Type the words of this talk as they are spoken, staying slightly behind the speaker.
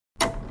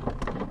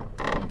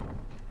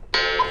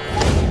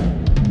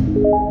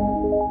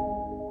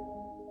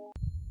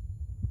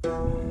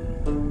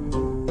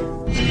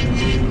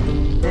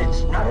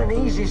It's not an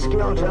easy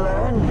skill to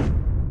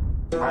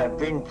learn. I've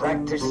been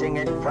practicing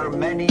it for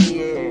many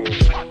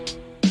years.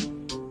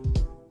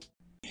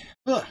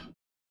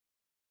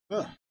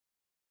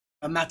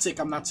 I'm not sick,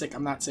 I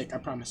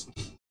promise.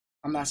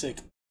 I'm not sick.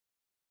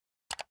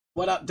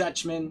 What up,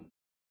 Dutchman?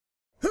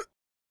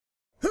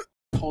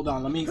 Hold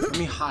on, let me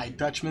hide.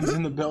 Dutchman's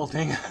in the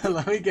building.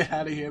 Let me get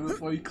out of here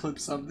before you clip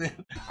something.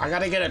 I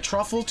gotta get a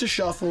truffle to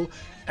shuffle,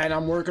 and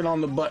I'm working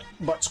on the butt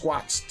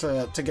squats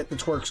to get the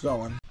twerks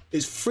going.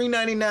 It's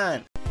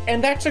 $3.99.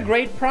 And that's a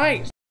great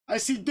price. I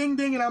see ding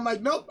ding and I'm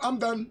like, nope, I'm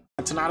done.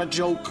 It's not a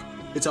joke,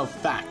 it's a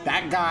fact.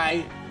 That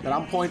guy that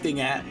I'm pointing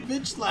at,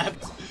 bitch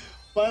slapped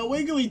by a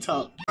wiggly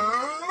tongue.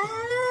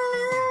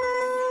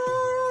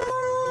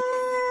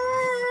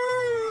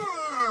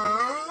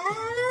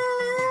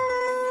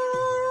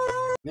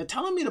 They're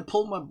telling me to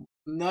pull my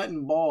nut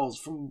and balls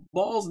from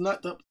balls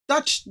nut to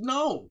Dutch.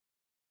 No.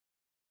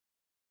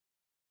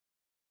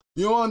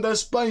 You want that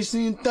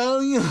spicy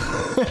Italian?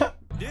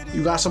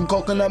 You got some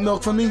coconut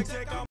milk for me?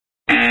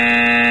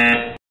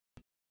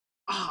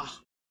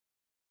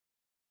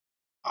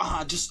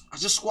 I just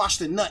squashed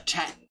the nut,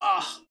 chat.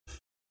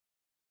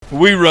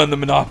 We run the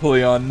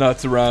monopoly on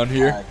nuts around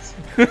here.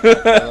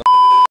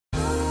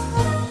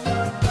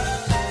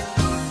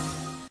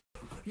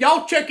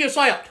 Y'all check this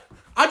out.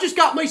 I just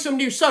got me some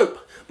new soap,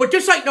 but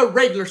this ain't no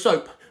regular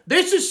soap.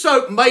 This is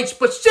soap made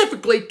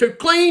specifically to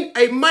clean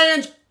a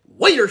man's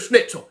wiener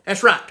schnitzel.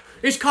 That's right.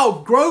 It's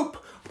called Grope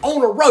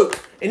on a Rope,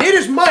 and it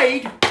is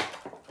made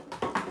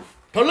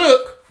to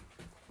look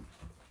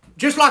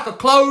just like a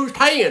closed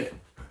hand.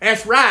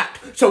 That's right.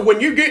 So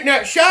when you get in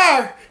that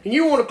shower and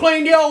you want to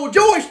clean the old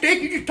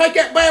joystick, you just take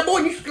that bad boy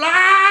and you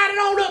slide it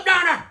on up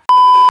down there.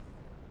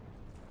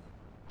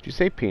 Did you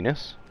say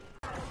penis?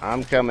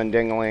 I'm coming,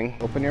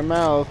 dingling. Open your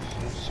mouth.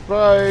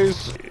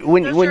 Surprise.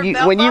 When you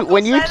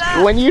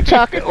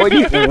talk whoa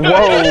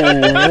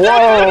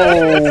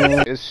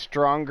is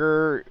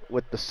stronger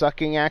with the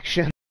sucking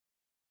action.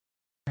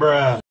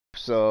 Bruh.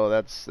 So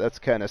that's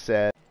kind of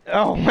sad.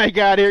 Oh my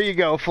god, here you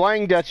go.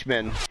 Flying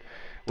Dutchman.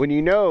 When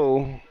you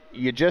know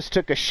you just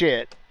took a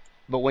shit,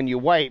 but when you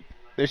wipe,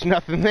 there's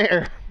nothing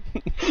there.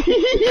 And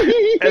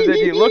then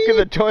you look in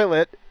the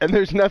toilet and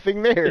there's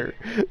nothing there,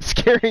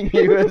 scaring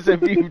you as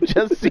if you've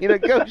just seen a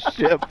ghost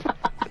ship.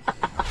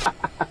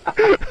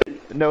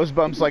 Nose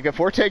bumps like, if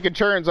we're taking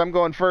turns, I'm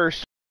going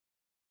first.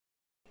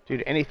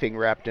 Dude, anything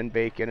wrapped in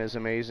bacon is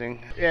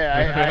amazing.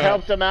 Yeah, I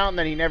helped him out and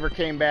then he never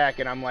came back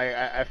and I'm like,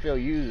 I feel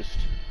used.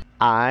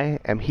 I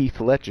am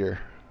Heath Ledger.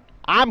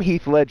 I'm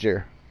Heath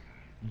Ledger.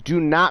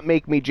 Do not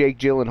make me Jake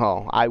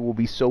Gyllenhaal. I will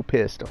be so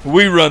pissed.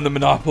 We run the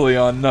monopoly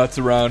on nuts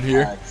around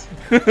here.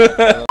 Mommy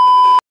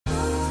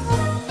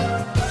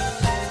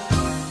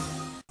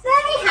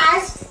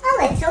has a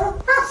little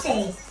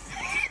posse.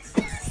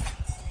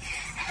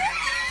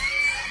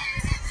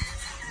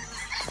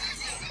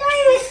 Not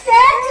even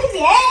started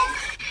yet.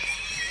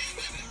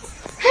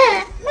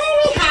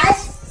 Mommy has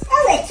a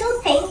little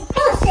pink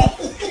pussy.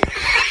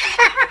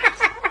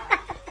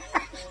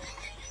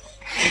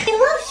 She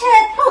loves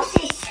her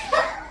pussy.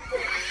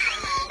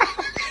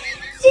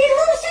 She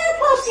loves her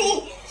pussy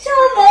so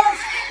much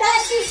that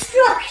she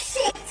strokes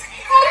it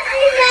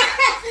every night.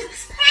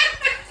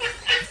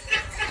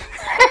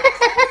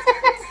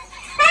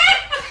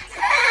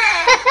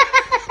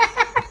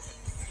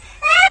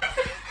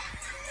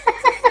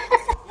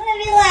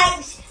 Mommy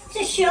likes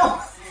to show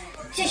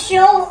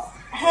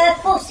her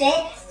pussy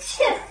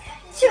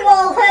to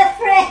all her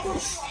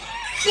friends.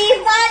 She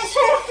invites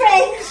her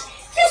friends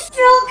to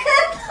stroke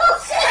her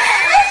pussy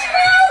as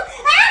well.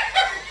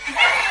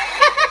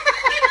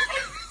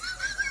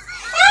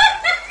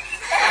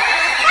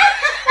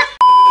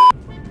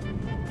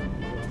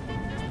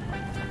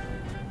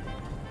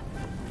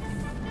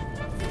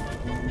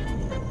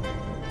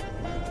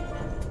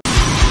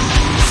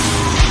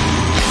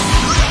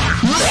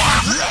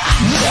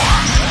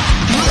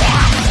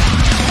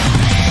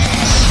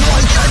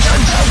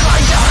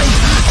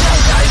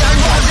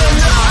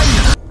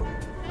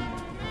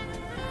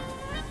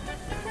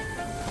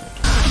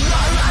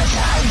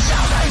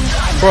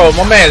 Bro,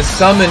 my man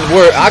summoned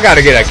word. I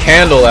gotta get a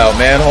candle out,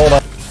 man. Hold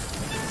on.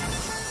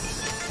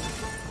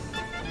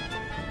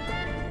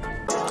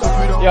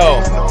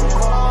 Yo.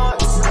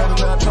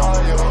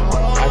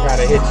 I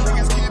gotta hit you.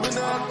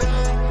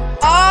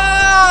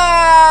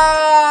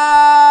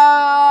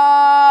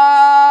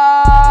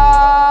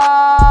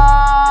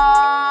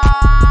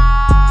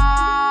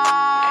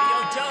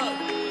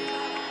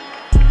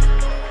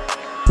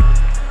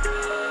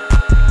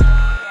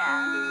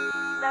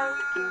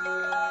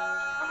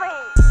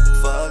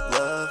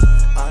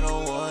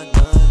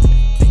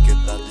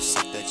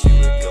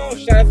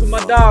 Shout out to my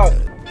dog.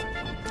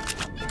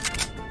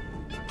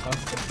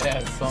 That's the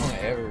best song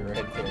ever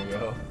right there,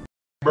 yo.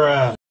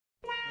 Bruh.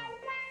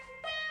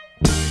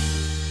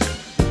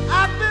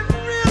 I've been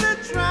really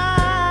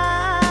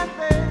trying,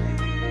 baby.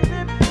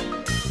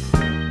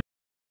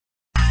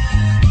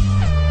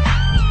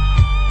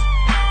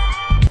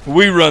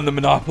 We run the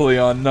monopoly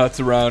on nuts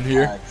around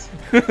here.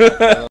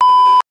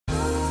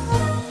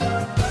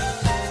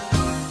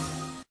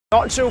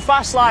 Not too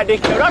fast, like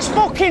dickhead. That's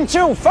fucking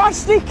too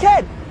fast,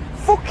 dickhead.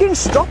 Fucking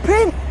stop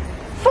him.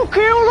 Fuck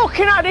are you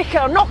looking at,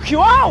 dickhead? I'll knock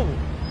you out.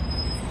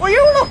 What are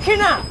you looking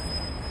at?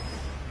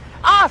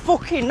 I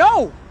fucking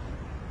know.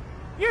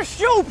 You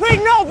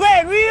stupid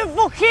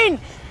knobhead.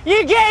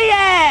 You gay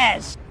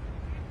ass.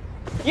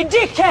 You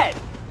dickhead.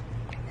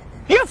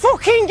 You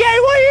fucking gay.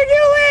 What are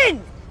you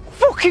doing?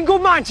 Fucking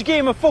good man to give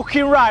him a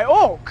fucking right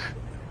hook.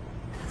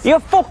 You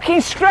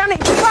fucking scrannic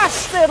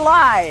bastard,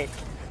 like.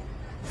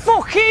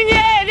 Fucking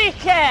yeah,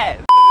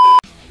 dickhead!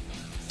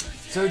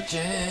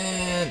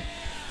 Searching!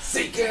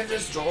 Seek and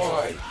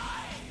destroy!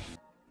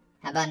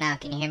 How about now?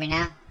 Can you hear me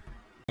now?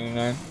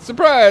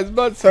 Surprise,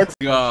 butt sucks.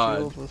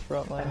 God.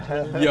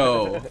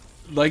 Yo.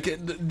 Like,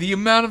 the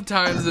amount of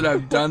times that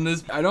I've done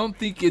this, I don't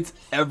think it's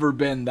ever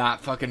been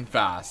that fucking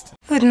fast.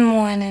 Good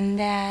morning,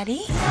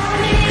 Daddy.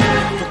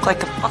 You look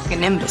like a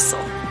fucking imbecile.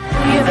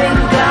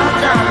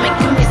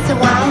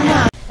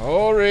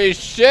 Holy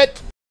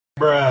shit!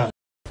 Bruh.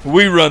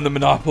 We run the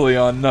monopoly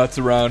on nuts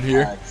around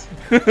here.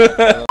 3, 2,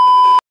 1.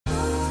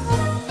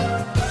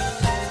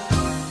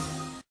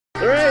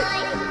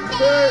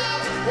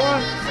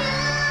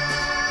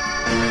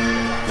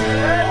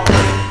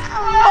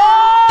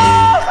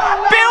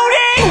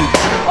 Building!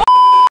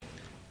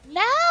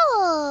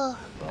 No!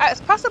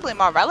 It's possibly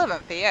more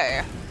relevant for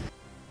you.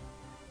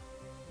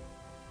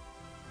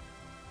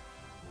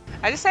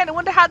 I just saying, I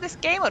wonder how this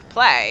game would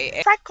play.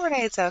 Frag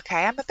grenades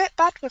okay, I'm a bit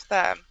bad with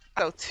them.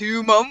 So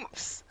 2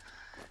 months.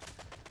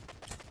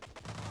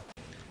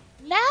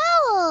 No!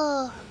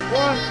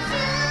 No!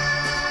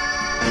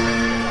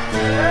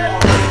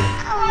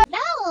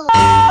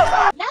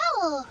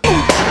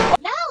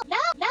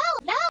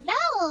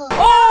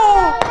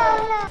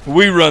 Oh!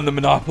 We run the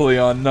monopoly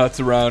on nuts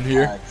around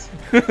here.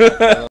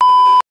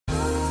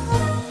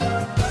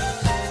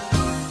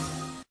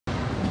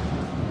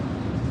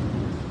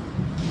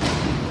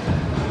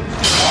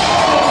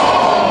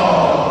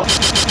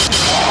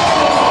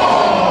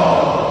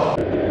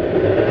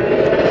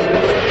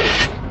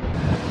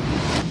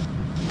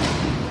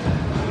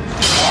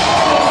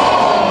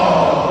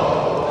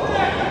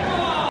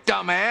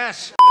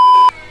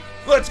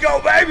 Let's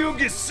go, baby. We'll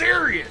get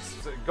serious.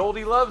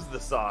 Goldie loves the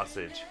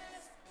sausage.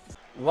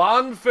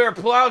 Lawn fair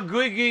plow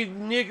gwiggy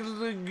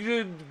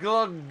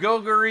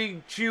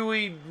gogari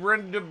chewy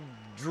renda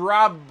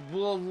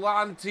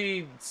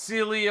drablanti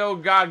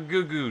cilio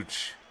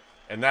gagugooch.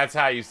 And that's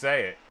how you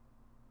say it.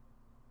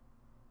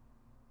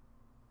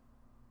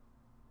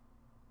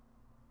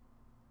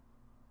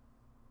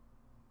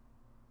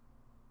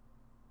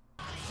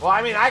 Well,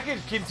 I mean, I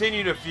could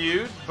continue to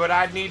feud, but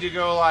I'd need to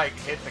go, like,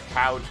 hit the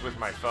couch with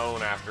my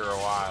phone after a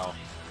while.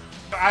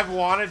 I've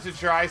wanted to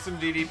try some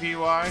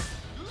DDPY.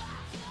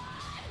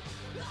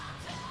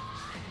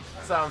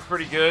 Sounds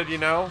pretty good, you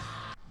know?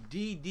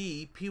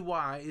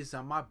 DDPY is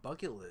on my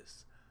bucket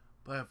list,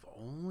 but I've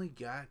only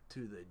got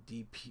to the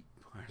DP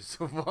part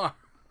so far.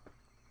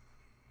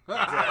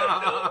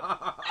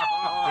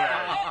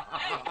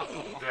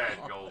 Dead,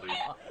 Goldie.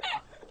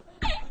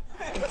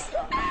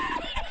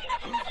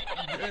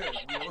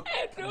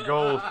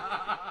 Gold.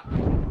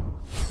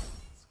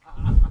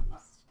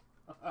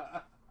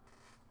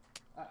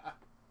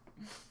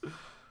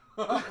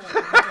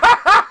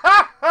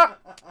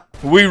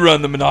 We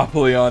run the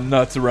monopoly on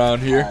nuts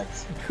around here.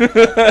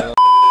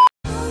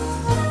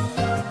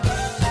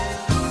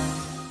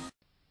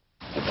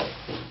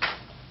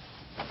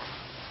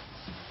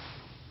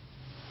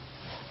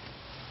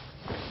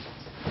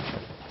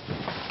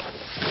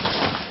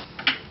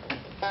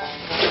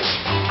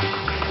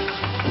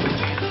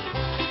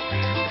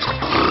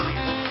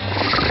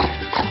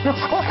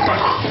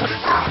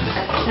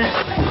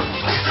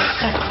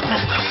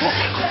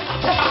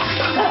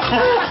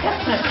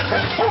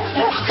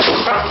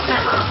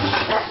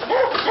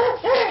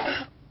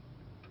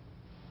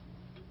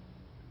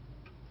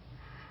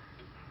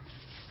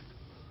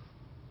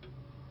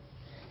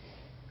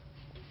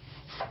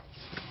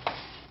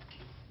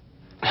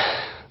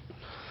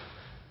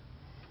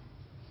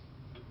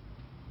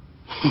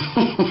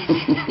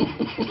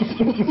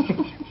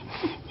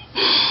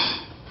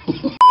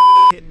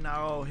 Hitting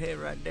our old head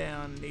right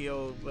down the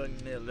old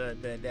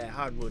that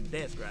hardwood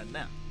desk right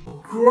now.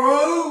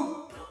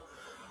 Group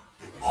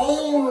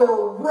on the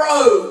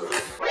road.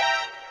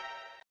 Yes.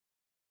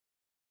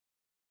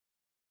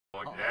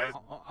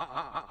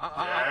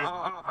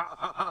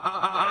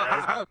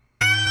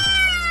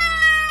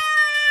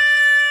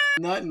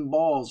 Nut and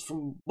balls.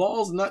 From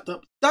balls, nut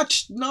to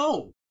Dutch.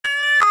 No.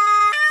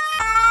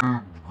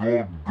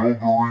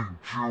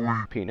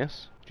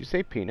 Penis? Did you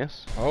say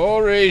penis?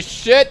 Holy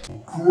shit!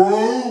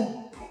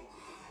 Group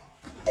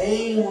on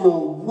the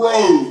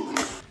road.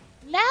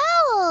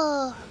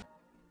 No!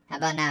 How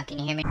about now? Can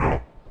you hear me?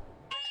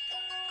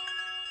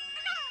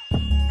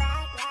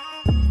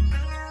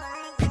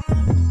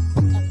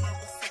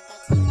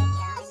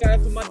 Shout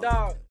out to my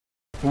dog.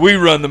 We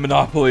run the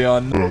monopoly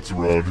on nuts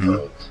around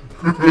here.